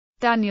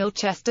Daniel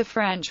Chester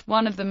French,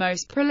 one of the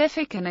most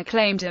prolific and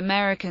acclaimed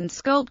American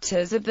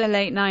sculptors of the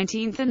late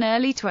 19th and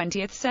early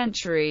 20th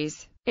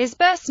centuries, is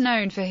best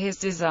known for his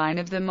design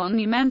of the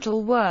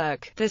monumental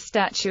work, the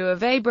statue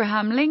of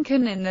Abraham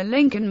Lincoln in the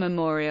Lincoln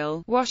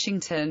Memorial,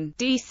 Washington,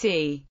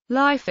 D.C.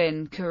 Life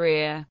and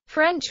career.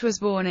 French was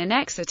born in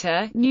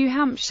Exeter, New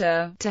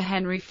Hampshire, to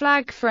Henry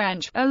Flagg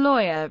French, a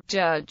lawyer,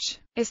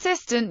 judge,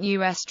 Assistant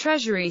U.S.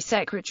 Treasury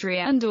Secretary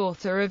and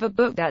author of a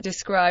book that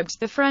described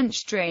the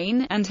French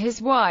drain, and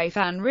his wife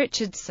Anne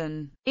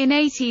Richardson. In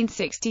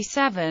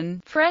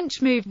 1867,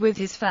 French moved with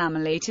his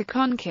family to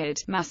Concord,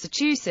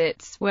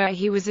 Massachusetts, where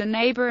he was a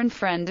neighbor and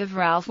friend of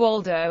Ralph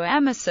Waldo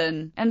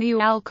Emerson, and the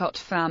Alcott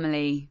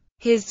family.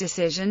 His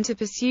decision to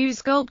pursue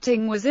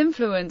sculpting was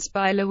influenced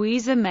by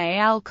Louisa May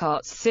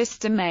Alcott's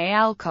sister May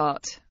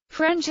Alcott.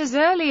 French's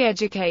early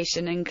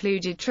education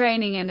included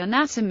training in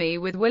anatomy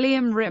with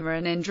William Rimmer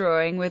and in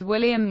drawing with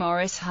William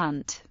Morris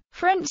Hunt.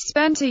 French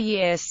spent a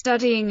year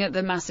studying at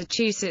the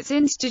Massachusetts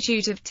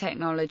Institute of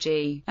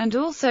Technology, and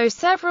also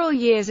several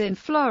years in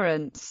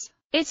Florence,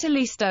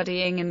 Italy,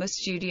 studying in the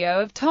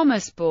studio of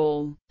Thomas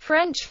Ball.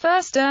 French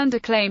first earned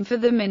acclaim for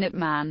the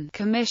Minuteman,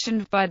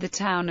 commissioned by the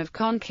town of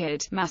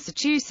Concord,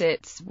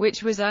 Massachusetts,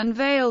 which was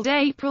unveiled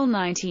April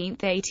 19,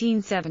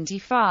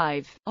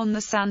 1875, on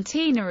the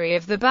centenary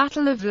of the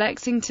Battle of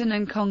Lexington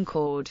and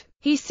Concord.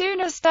 He soon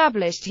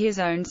established his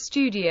own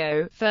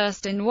studio,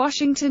 first in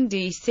Washington,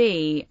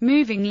 D.C.,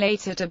 moving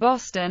later to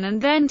Boston and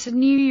then to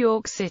New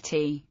York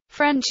City.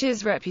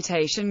 French's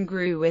reputation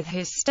grew with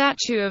his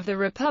Statue of the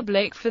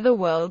Republic for the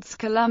World's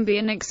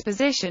Columbian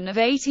Exposition of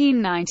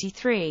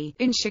 1893,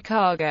 in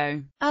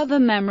Chicago.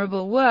 Other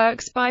memorable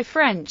works by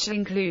French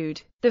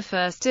include the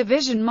First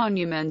Division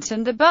Monument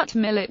and the Butt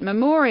Millet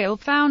Memorial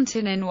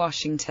Fountain in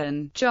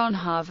Washington, John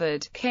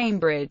Harvard,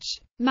 Cambridge,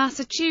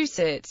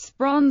 Massachusetts,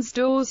 bronze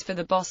doors for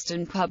the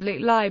Boston Public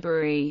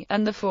Library,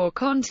 and the Four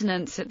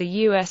Continents at the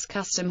U.S.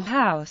 Custom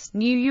House,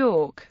 New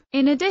York.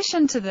 In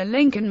addition to the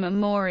Lincoln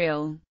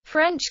Memorial,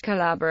 French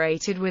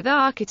collaborated with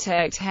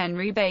architect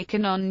Henry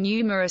Bacon on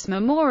numerous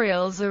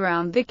memorials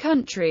around the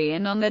country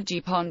and on the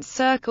DuPont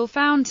Circle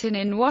Fountain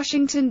in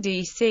Washington,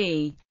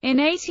 D.C. In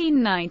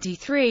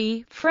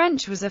 1893,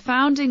 French was a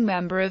founding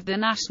member of the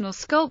National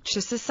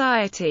Sculpture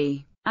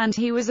Society, and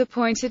he was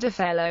appointed a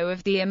Fellow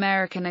of the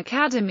American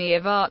Academy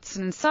of Arts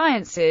and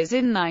Sciences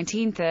in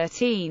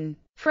 1913.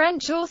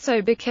 French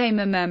also became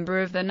a member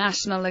of the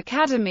National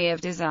Academy of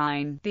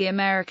Design, the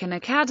American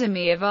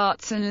Academy of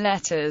Arts and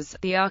Letters,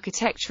 the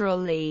Architectural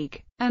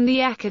League, and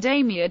the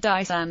Accademia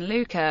di San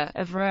Luca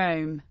of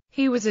Rome.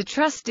 He was a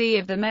trustee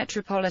of the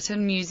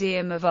Metropolitan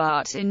Museum of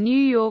Art in New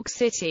York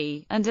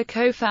City, and a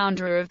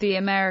co-founder of the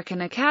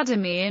American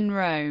Academy in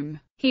Rome.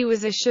 He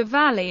was a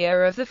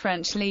Chevalier of the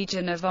French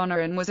Legion of Honor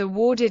and was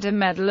awarded a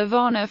Medal of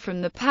Honor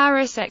from the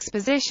Paris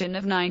Exposition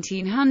of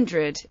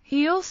 1900.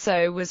 He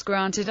also was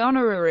granted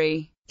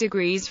honorary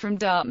degrees from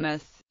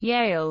Dartmouth,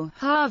 Yale,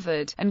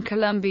 Harvard, and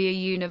Columbia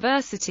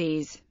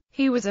universities.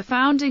 He was a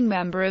founding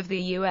member of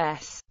the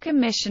U.S.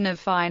 Commission of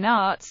Fine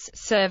Arts,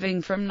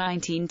 serving from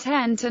 1910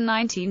 to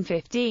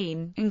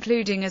 1915,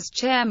 including as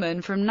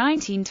chairman from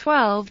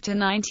 1912 to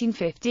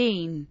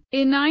 1915.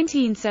 In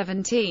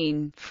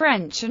 1917,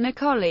 French and a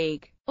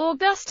colleague,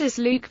 Augustus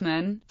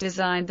Luckmann,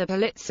 designed the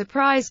Pulitzer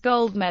Prize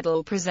gold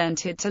medal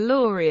presented to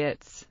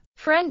laureates.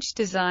 French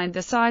designed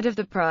the side of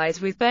the prize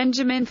with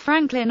Benjamin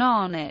Franklin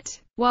on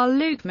it, while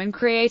Luckmann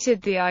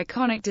created the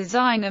iconic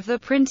design of the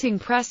printing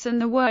press and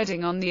the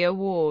wording on the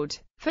award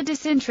for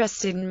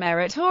disinterested and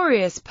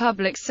meritorious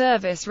public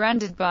service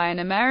rendered by an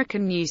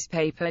American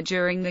newspaper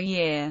during the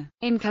year.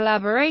 In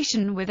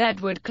collaboration with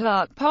Edward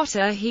Clark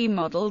Potter, he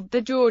modeled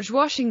the George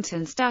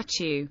Washington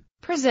statue,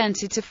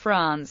 presented to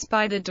France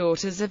by the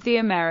Daughters of the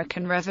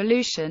American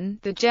Revolution,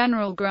 the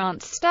General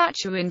Grant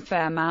statue in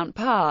Fairmount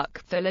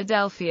Park,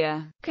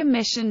 Philadelphia,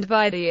 commissioned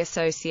by the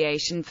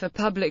Association for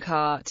Public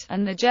Art,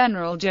 and the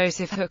General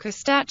Joseph Hooker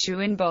statue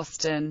in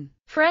Boston.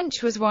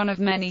 French was one of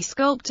many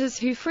sculptors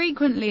who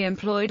frequently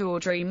employed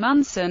Audrey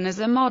Munson as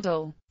a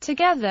model.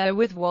 Together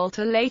with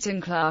Walter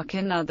Leighton Clark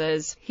and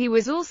others, he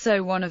was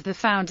also one of the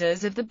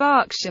founders of the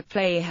Berkshire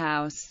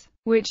Playhouse,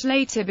 which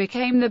later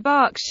became the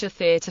Berkshire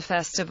Theatre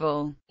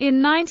Festival.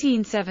 In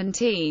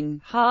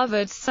 1917,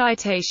 Harvard's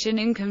citation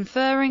in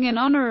conferring an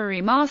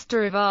honorary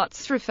Master of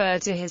Arts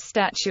referred to his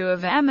statue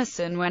of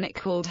Emerson when it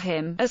called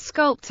him a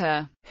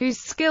sculptor whose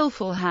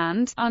skillful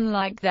hand,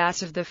 unlike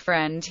that of the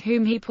friend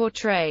whom he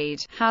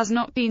portrayed, has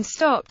not been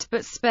stopped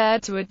but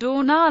spared to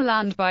adorn our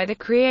land by the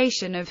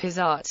creation of his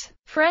art.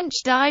 French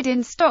died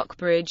in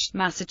Stockbridge,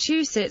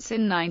 Massachusetts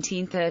in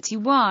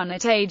 1931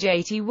 at age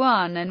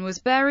 81 and was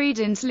buried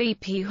in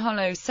Sleepy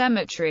Hollow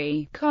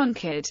Cemetery,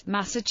 Concord,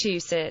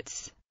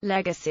 Massachusetts.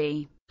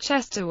 Legacy.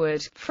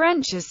 Chesterwood,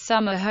 French's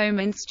summer home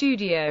and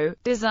studio,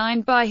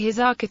 designed by his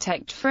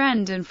architect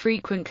friend and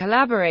frequent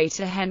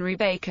collaborator Henry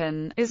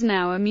Bacon, is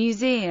now a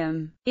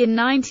museum. In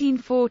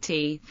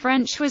 1940,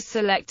 French was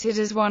selected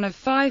as one of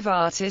 5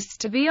 artists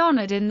to be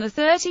honored in the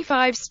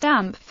 35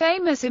 stamp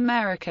Famous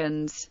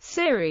Americans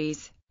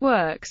series.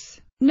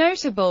 Works.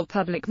 Notable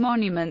public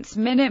monuments: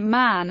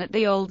 Minuteman at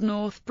the Old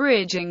North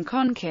Bridge in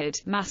Concord,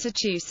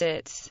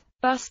 Massachusetts.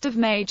 Bust of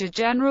Major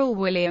General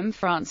William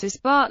Francis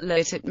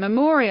Bartlett at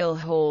Memorial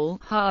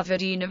Hall,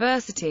 Harvard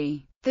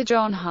University. The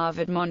John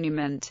Harvard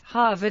Monument,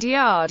 Harvard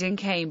Yard in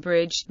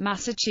Cambridge,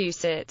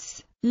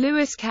 Massachusetts.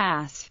 Lewis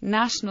Cass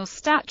National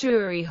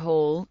Statuary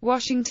Hall,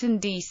 Washington,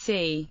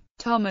 D.C.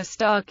 Thomas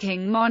Starr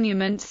King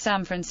Monument,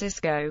 San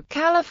Francisco,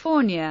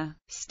 California.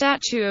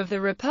 Statue of the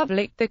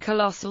Republic, the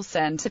colossal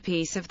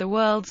centerpiece of the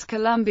World's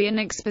Columbian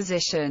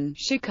Exposition,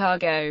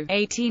 Chicago,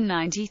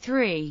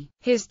 1893.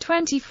 His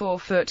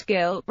 24-foot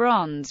gilt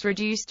bronze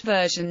reduced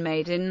version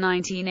made in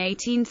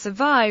 1918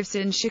 survives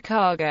in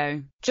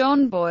Chicago.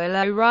 John Boyle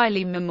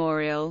O'Reilly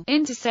Memorial,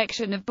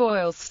 intersection of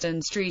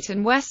Boylston Street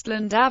and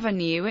Westland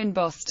Avenue in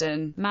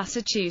Boston,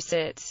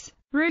 Massachusetts.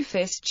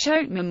 Rufus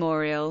Choate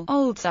Memorial,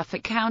 Old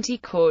Suffolk County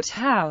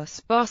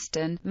Courthouse,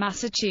 Boston,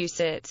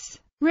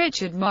 Massachusetts.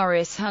 Richard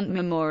Morris Hunt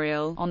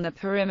Memorial, on the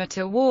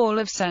perimeter wall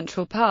of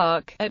Central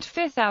Park, at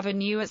Fifth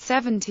Avenue at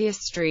 70th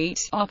Street,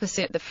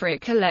 opposite the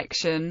Frick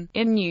Collection,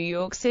 in New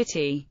York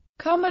City.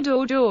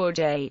 Commodore George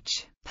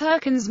H.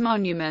 Perkins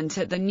Monument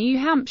at the New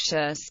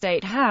Hampshire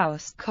State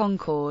House,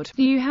 Concord,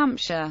 New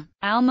Hampshire.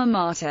 Alma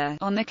Mater,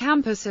 on the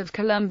campus of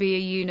Columbia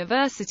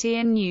University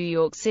in New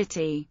York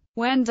City.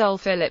 Wendell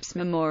Phillips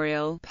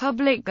Memorial,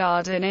 Public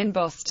Garden in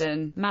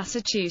Boston,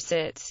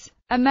 Massachusetts.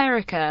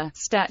 America,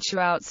 statue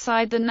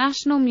outside the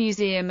National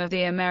Museum of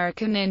the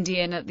American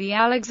Indian at the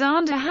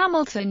Alexander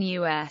Hamilton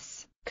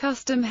U.S.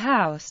 Custom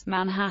House,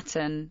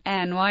 Manhattan,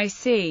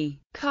 NYC.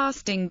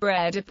 Casting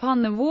Bread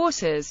Upon the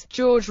Waters,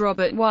 George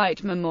Robert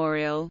White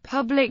Memorial,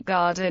 Public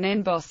Garden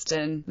in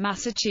Boston,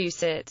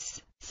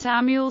 Massachusetts.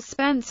 Samuel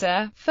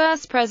Spencer,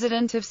 first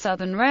president of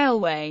Southern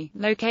Railway,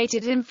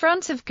 located in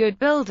front of Good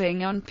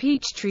Building on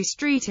Peachtree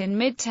Street in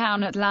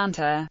Midtown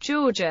Atlanta,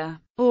 Georgia.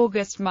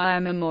 August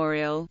Meyer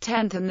Memorial,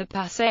 10th and the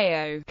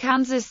Paseo,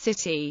 Kansas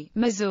City,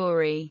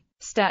 Missouri.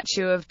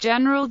 Statue of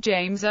General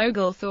James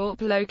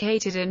Oglethorpe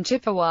located in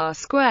Chippewa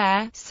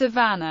Square,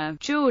 Savannah,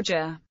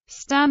 Georgia.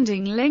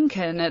 Standing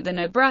Lincoln at the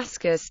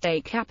Nebraska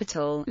State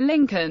Capitol,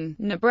 Lincoln,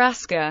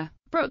 Nebraska.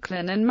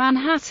 Brooklyn and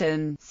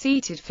Manhattan,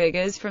 seated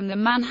figures from the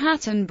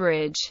Manhattan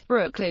Bridge,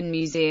 Brooklyn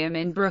Museum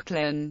in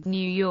Brooklyn,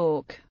 New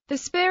York. The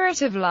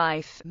Spirit of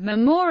Life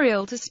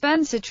Memorial to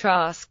Spencer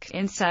Trask,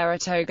 in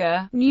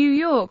Saratoga, New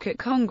York at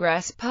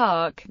Congress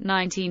Park,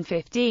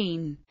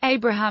 1915.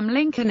 Abraham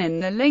Lincoln in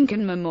the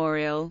Lincoln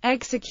Memorial,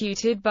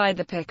 executed by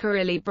the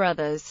Piccirilli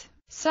brothers.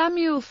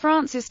 Samuel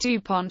Francis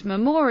DuPont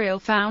Memorial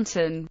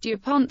Fountain,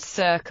 DuPont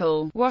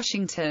Circle,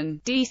 Washington,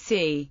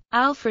 D.C.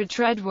 Alfred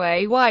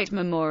Treadway White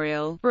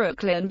Memorial,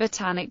 Brooklyn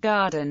Botanic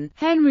Garden,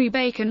 Henry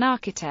Bacon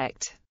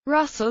Architect.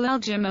 Russell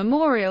Alger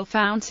Memorial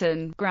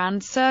Fountain,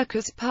 Grand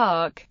Circus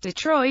Park,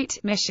 Detroit,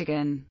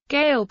 Michigan.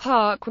 Gale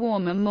Park War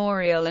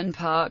Memorial and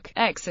Park,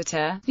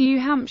 Exeter, New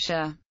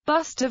Hampshire.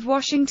 Bust of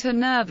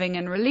Washington Irving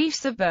and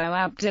reliefs of Bo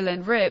Abdul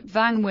and Rip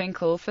Van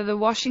Winkle for the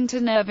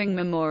Washington Irving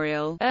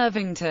Memorial,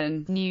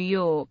 Irvington, New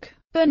York.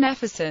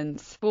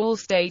 Beneficence, Ball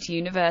State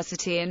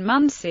University in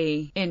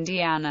Muncie,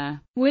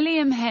 Indiana.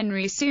 William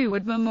Henry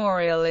Seward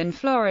Memorial in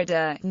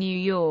Florida, New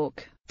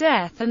York.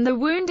 Death and the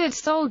Wounded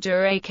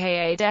Soldier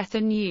aka Death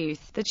and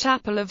Youth, the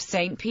Chapel of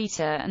St.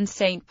 Peter and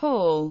St.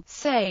 Paul,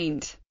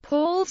 St.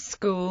 Paul's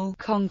School,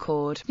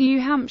 Concord, New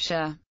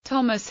Hampshire.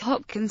 Thomas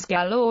Hopkins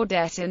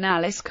Gallaudet in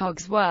Alice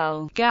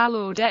Cogswell,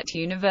 Gallaudet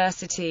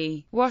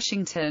University,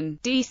 Washington,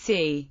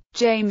 D.C.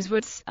 James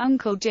Woods,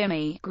 Uncle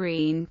Jimmy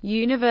Green,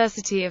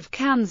 University of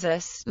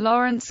Kansas,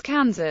 Lawrence,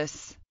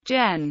 Kansas.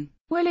 Gen.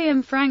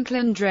 William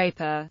Franklin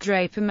Draper,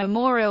 Draper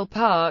Memorial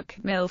Park,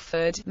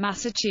 Milford,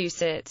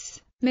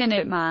 Massachusetts.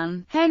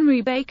 Minuteman,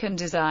 Henry Bacon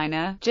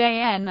Designer,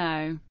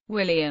 J.N.O.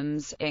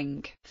 Williams,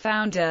 Inc.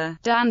 Founder,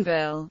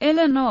 Danville,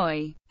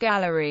 Illinois.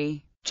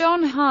 Gallery.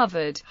 John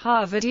Harvard,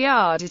 Harvard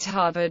Yard at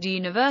Harvard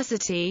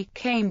University,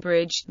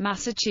 Cambridge,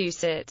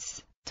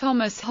 Massachusetts.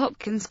 Thomas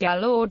Hopkins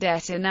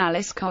Gallaudet in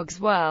Alice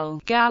Cogswell,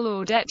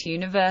 Gallaudet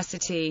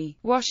University,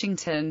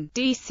 Washington,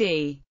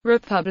 D.C.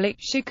 Republic,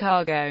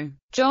 Chicago.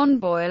 John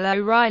Boyle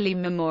O'Reilly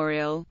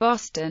Memorial,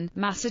 Boston,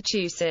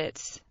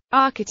 Massachusetts.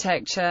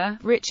 Architecture,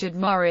 Richard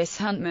Morris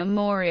Hunt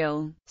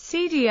Memorial,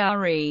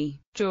 CDRE,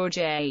 George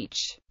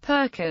H.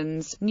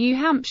 Perkins, New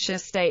Hampshire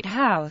State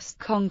House,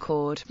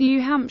 Concord,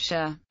 New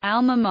Hampshire.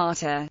 Alma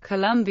Mater,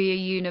 Columbia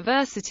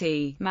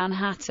University,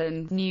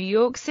 Manhattan, New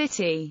York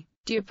City.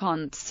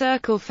 DuPont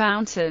Circle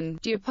Fountain,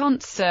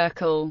 DuPont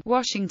Circle,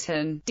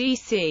 Washington,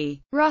 D.C.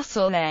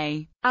 Russell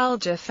A.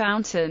 Alger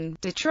Fountain,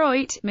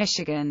 Detroit,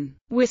 Michigan.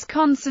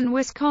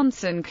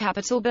 Wisconsin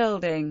Capitol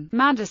Building,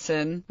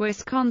 Madison,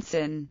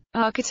 Wisconsin.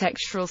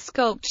 Architectural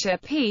sculpture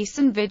Peace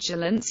and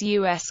Vigilance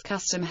U.S.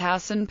 Custom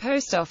House and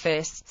Post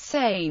Office,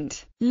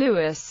 St.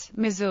 Louis,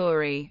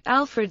 Missouri.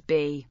 Alfred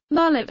B.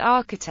 Mullett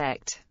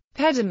Architect.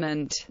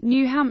 Pediment,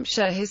 New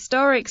Hampshire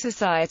Historic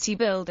Society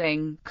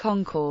Building,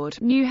 Concord,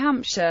 New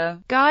Hampshire.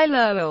 Guy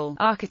Lowell,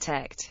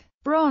 Architect.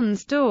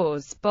 Bronze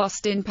Doors,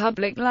 Boston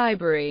Public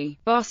Library,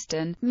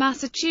 Boston,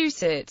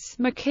 Massachusetts.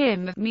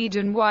 McKim, Mead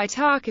and White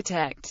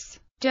Architects.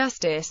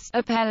 Justice,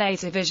 Appellate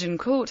Division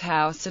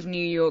Courthouse of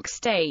New York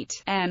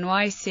State,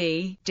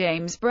 NYC,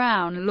 James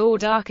Brown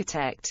Lord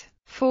Architect.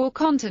 Four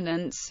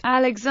Continents,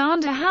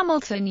 Alexander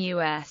Hamilton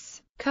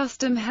U.S.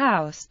 Custom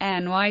House,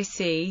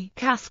 NYC,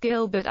 Cass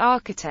Gilbert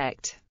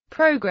Architect.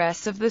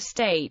 Progress of the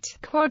State,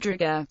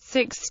 Quadriga,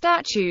 6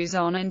 statues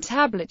on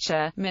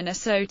entablature,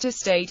 Minnesota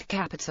State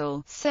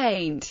Capitol,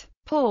 St.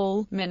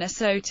 Paul,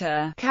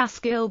 Minnesota, Cass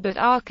Gilbert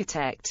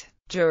Architect.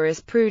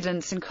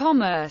 Jurisprudence and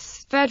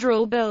Commerce,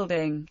 Federal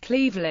Building,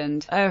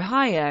 Cleveland,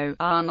 Ohio,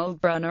 Arnold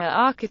Brunner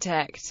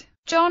Architect.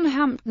 John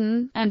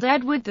Hampton and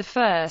Edward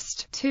I,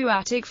 2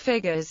 attic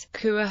figures,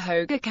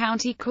 Cuyahoga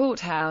County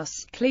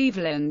Courthouse,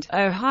 Cleveland,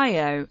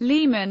 Ohio,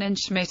 Lehman and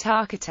Schmidt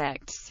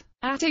Architects.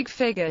 Attic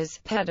figures,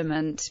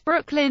 pediment,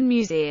 Brooklyn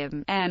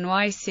Museum,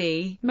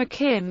 NYC,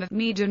 McKim,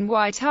 Mead and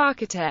White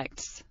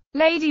Architects.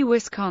 Lady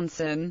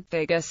Wisconsin,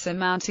 figure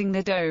surmounting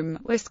the dome,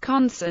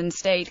 Wisconsin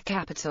State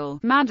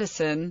Capitol,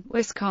 Madison,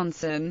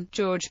 Wisconsin,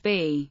 George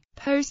B.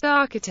 Post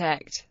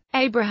Architect.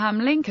 Abraham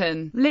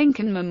Lincoln,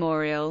 Lincoln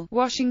Memorial,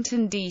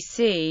 Washington,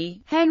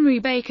 D.C., Henry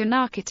Bacon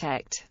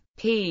Architect.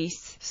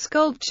 Peace,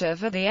 sculpture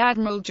for the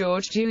Admiral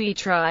George Dewey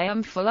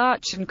Triumphal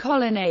Arch and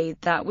Colonnade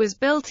that was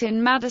built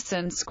in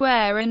Madison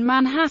Square in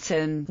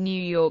Manhattan,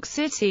 New York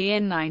City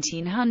in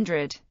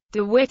 1900.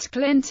 DeWitt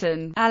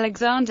Clinton,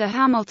 Alexander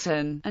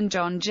Hamilton, and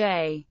John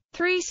J.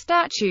 3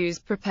 statues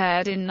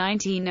prepared in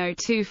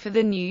 1902 for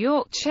the New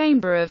York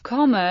Chamber of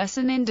Commerce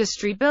and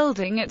Industry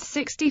building at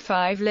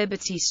 65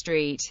 Liberty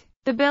Street.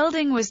 The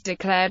building was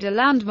declared a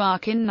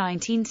landmark in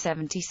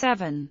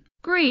 1977.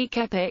 Greek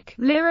epic,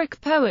 lyric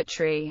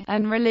poetry,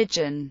 and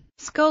religion.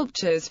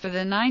 Sculptures for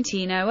the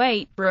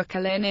 1908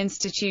 Brooklyn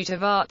Institute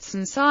of Arts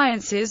and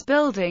Sciences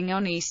building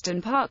on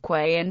Eastern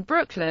Parkway in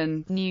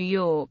Brooklyn, New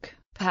York.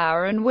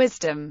 Power and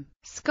Wisdom.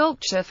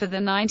 Sculpture for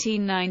the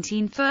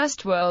 1919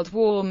 First World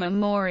War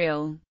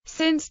Memorial,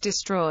 since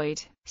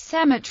destroyed.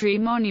 Cemetery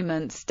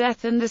monuments,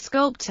 Death and the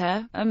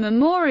Sculptor, a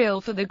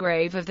memorial for the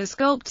grave of the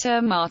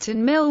sculptor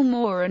Martin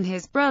Milmore and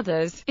his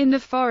brothers, in the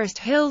Forest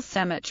Hill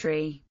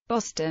Cemetery,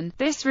 Boston.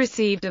 This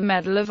received a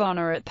Medal of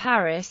Honor at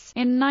Paris,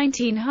 in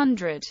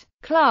 1900.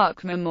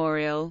 Clark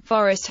Memorial,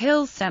 Forest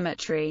Hill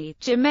Cemetery,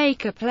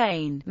 Jamaica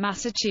Plain,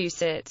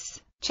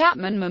 Massachusetts.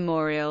 Chapman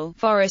Memorial,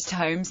 Forest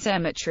Home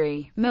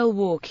Cemetery,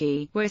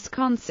 Milwaukee,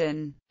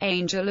 Wisconsin.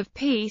 Angel of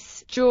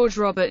Peace, George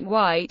Robert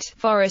White,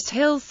 Forest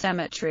Hill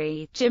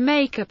Cemetery,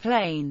 Jamaica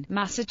Plain,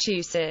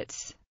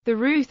 Massachusetts. The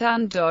Ruth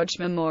Ann Dodge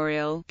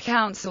Memorial,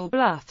 Council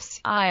Bluffs,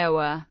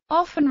 Iowa,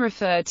 often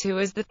referred to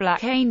as the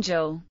Black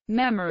Angel.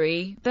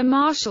 Memory, the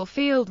Marshall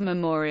Field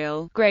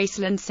Memorial,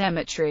 Graceland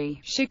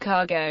Cemetery,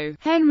 Chicago,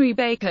 Henry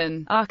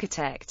Bacon,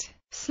 Architect.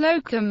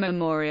 Slocum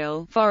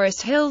Memorial,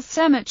 Forest Hill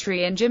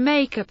Cemetery in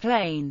Jamaica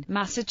Plain,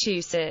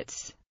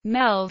 Massachusetts.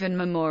 Melvin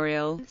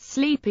Memorial,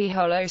 Sleepy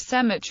Hollow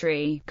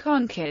Cemetery,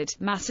 Concord,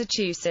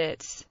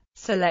 Massachusetts.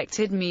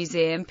 Selected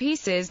museum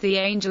pieces: The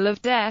Angel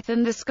of Death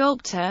and the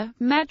Sculptor,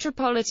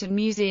 Metropolitan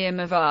Museum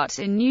of Art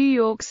in New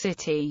York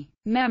City.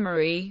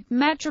 Memory,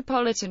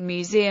 Metropolitan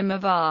Museum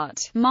of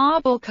Art,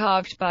 marble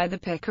carved by the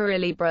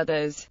Piccirilli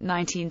brothers,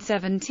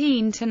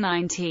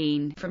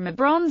 1917–19, from a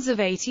bronze of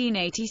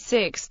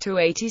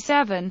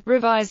 1886–87,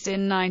 revised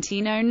in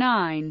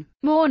 1909.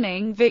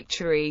 Morning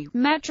Victory,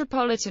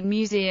 Metropolitan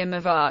Museum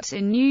of Art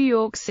in New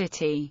York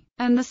City.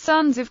 And the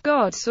sons of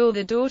God saw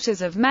the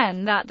daughters of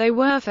men that they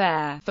were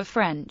fair, for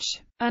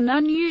French. An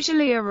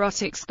unusually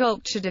erotic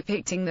sculpture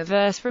depicting the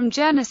verse from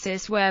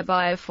Genesis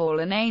whereby a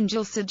fallen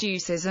angel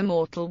seduces a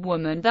mortal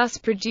woman, thus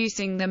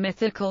producing the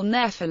mythical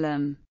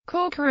Nephilim.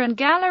 Corcoran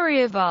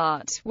Gallery of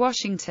Art,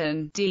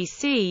 Washington,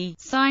 D.C.,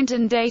 signed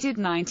and dated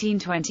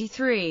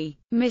 1923.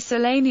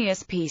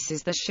 Miscellaneous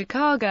pieces: The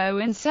Chicago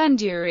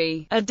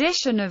Incendiary,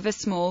 edition of a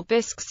small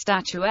bisque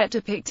statuette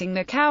depicting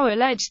the cow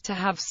alleged to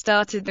have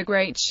started the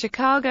Great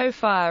Chicago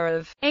Fire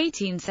of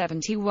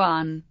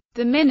 1871.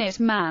 The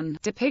Minuteman,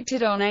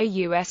 depicted on a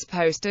U.S.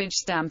 postage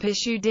stamp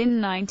issued in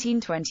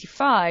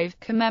 1925,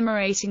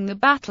 commemorating the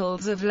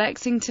battles of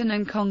Lexington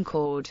and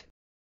Concord.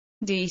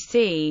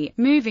 D.C.,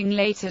 moving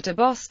later to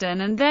Boston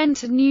and then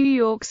to New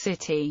York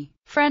City.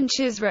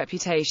 French's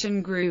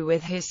reputation grew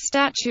with his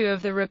Statue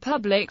of the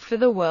Republic for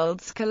the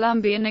World's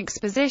Columbian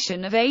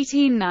Exposition of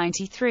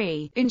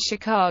 1893, in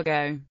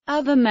Chicago.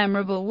 Other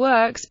memorable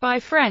works by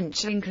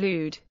French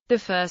include the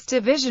First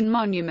Division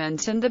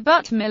Monument and the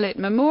Butt Millett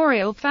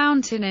Memorial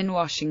Fountain in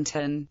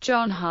Washington,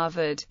 John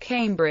Harvard,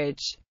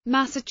 Cambridge,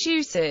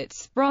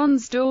 Massachusetts,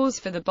 bronze doors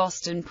for the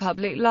Boston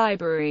Public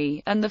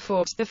Library, and the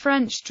Fort the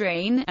French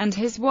Drain, and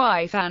his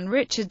wife Anne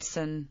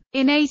Richardson.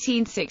 In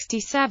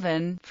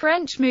 1867,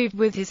 French moved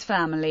with his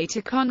family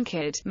to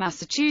Concord,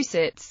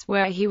 Massachusetts,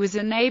 where he was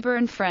a neighbor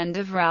and friend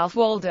of Ralph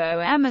Waldo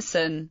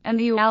Emerson, and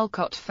the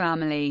Alcott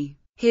family.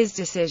 His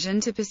decision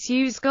to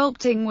pursue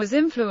sculpting was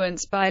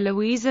influenced by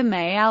Louisa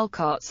May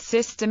Alcott's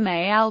sister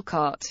May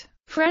Alcott.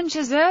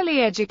 French's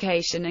early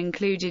education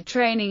included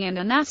training in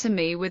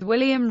anatomy with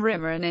William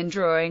Rimmer and in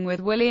drawing with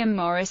William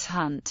Morris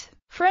Hunt.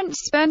 French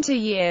spent a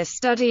year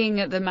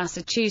studying at the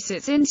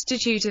Massachusetts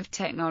Institute of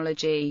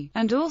Technology,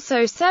 and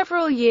also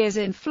several years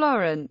in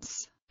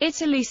Florence,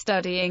 Italy,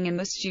 studying in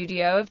the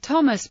studio of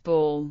Thomas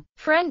Ball.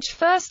 French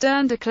first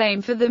earned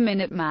acclaim for the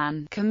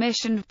Minuteman,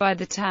 commissioned by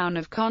the town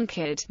of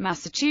Concord,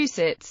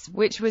 Massachusetts,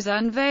 which was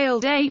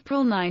unveiled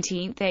April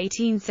 19,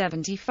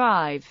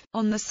 1875,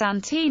 on the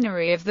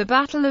centenary of the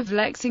Battle of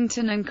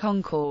Lexington and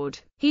Concord.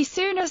 He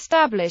soon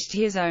established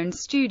his own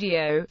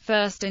studio,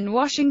 first in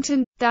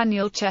Washington.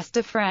 Daniel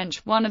Chester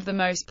French, one of the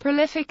most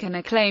prolific and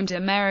acclaimed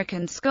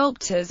American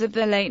sculptors of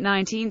the late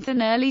 19th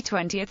and early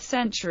 20th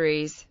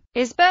centuries,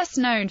 is best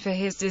known for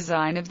his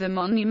design of the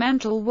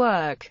monumental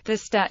work, the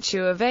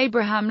statue of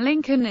Abraham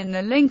Lincoln in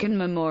the Lincoln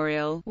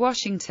Memorial,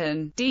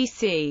 Washington,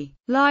 D.C.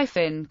 Life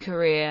and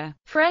career.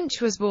 French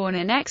was born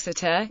in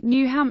Exeter,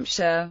 New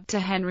Hampshire, to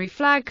Henry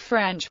Flagg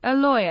French, a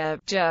lawyer,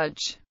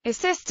 judge,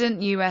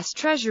 Assistant U.S.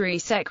 Treasury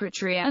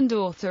Secretary and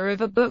author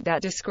of a book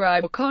that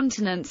describes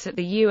continents at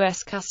the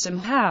U.S. Custom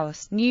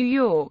House, New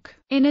York.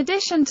 In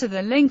addition to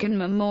the Lincoln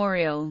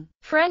Memorial,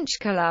 French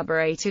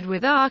collaborated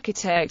with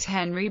architect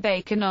Henry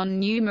Bacon on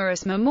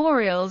numerous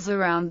memorials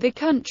around the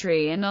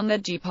country and on the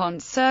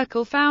DuPont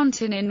Circle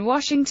Fountain in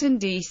Washington,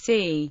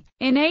 D.C.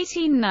 In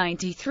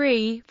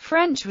 1893,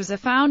 French was a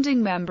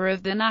founding member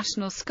of the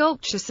National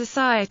Sculpture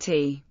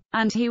Society,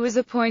 and he was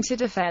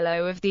appointed a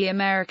Fellow of the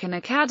American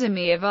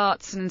Academy of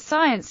Arts and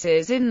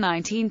Sciences in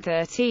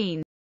 1913.